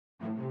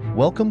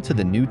Welcome to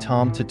the new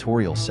Tom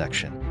tutorial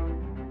section.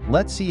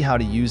 Let's see how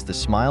to use the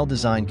Smile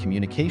Design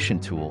communication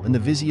tool in the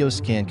Visio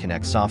Scan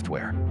Connect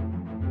software.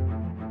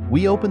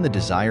 We open the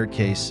desired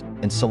case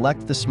and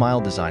select the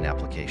Smile Design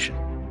application.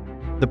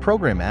 The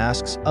program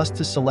asks us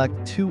to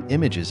select two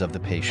images of the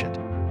patient,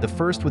 the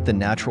first with the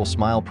natural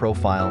smile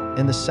profile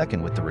and the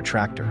second with the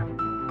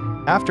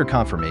retractor. After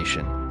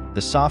confirmation,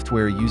 the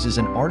software uses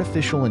an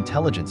artificial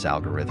intelligence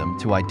algorithm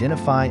to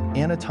identify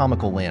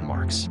anatomical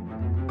landmarks.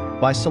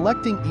 By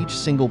selecting each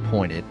single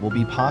point, it will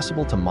be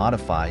possible to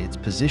modify its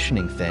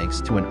positioning thanks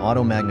to an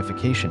auto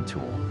magnification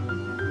tool.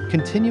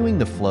 Continuing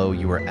the flow,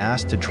 you are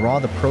asked to draw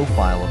the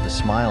profile of the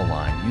smile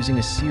line using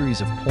a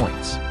series of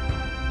points.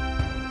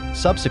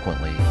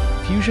 Subsequently,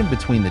 fusion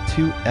between the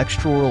two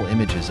extraoral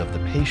images of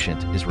the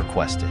patient is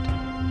requested.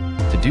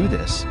 To do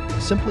this,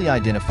 simply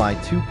identify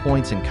 2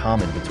 points in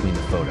common between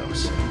the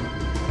photos.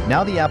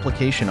 Now the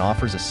application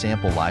offers a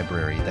sample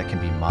library that can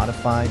be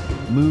modified,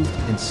 moved,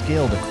 and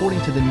scaled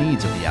according to the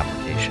needs of the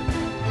application.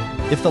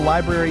 If the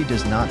library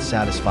does not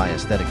satisfy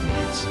aesthetic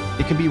needs,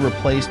 it can be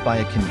replaced by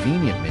a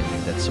convenient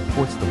menu that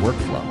supports the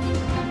workflow.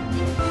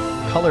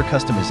 Color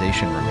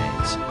customization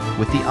remains,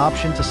 with the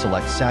option to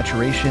select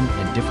saturation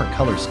and different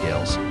color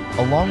scales,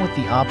 along with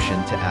the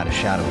option to add a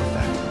shadow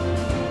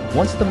effect.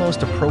 Once the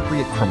most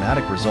appropriate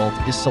chromatic result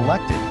is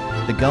selected,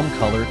 the gum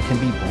color can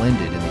be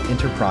blended in the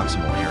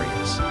interproximal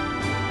areas.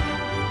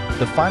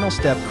 The final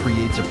step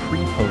creates a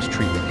pre-post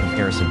treatment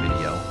comparison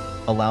video,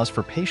 allows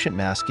for patient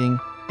masking,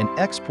 and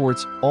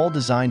exports all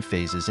design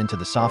phases into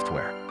the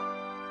software.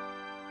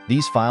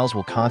 These files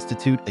will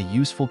constitute a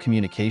useful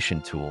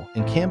communication tool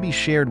and can be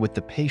shared with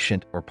the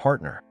patient or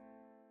partner.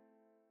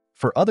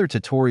 For other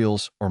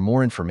tutorials or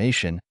more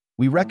information,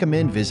 we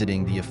recommend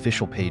visiting the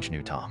official page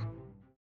New Tom.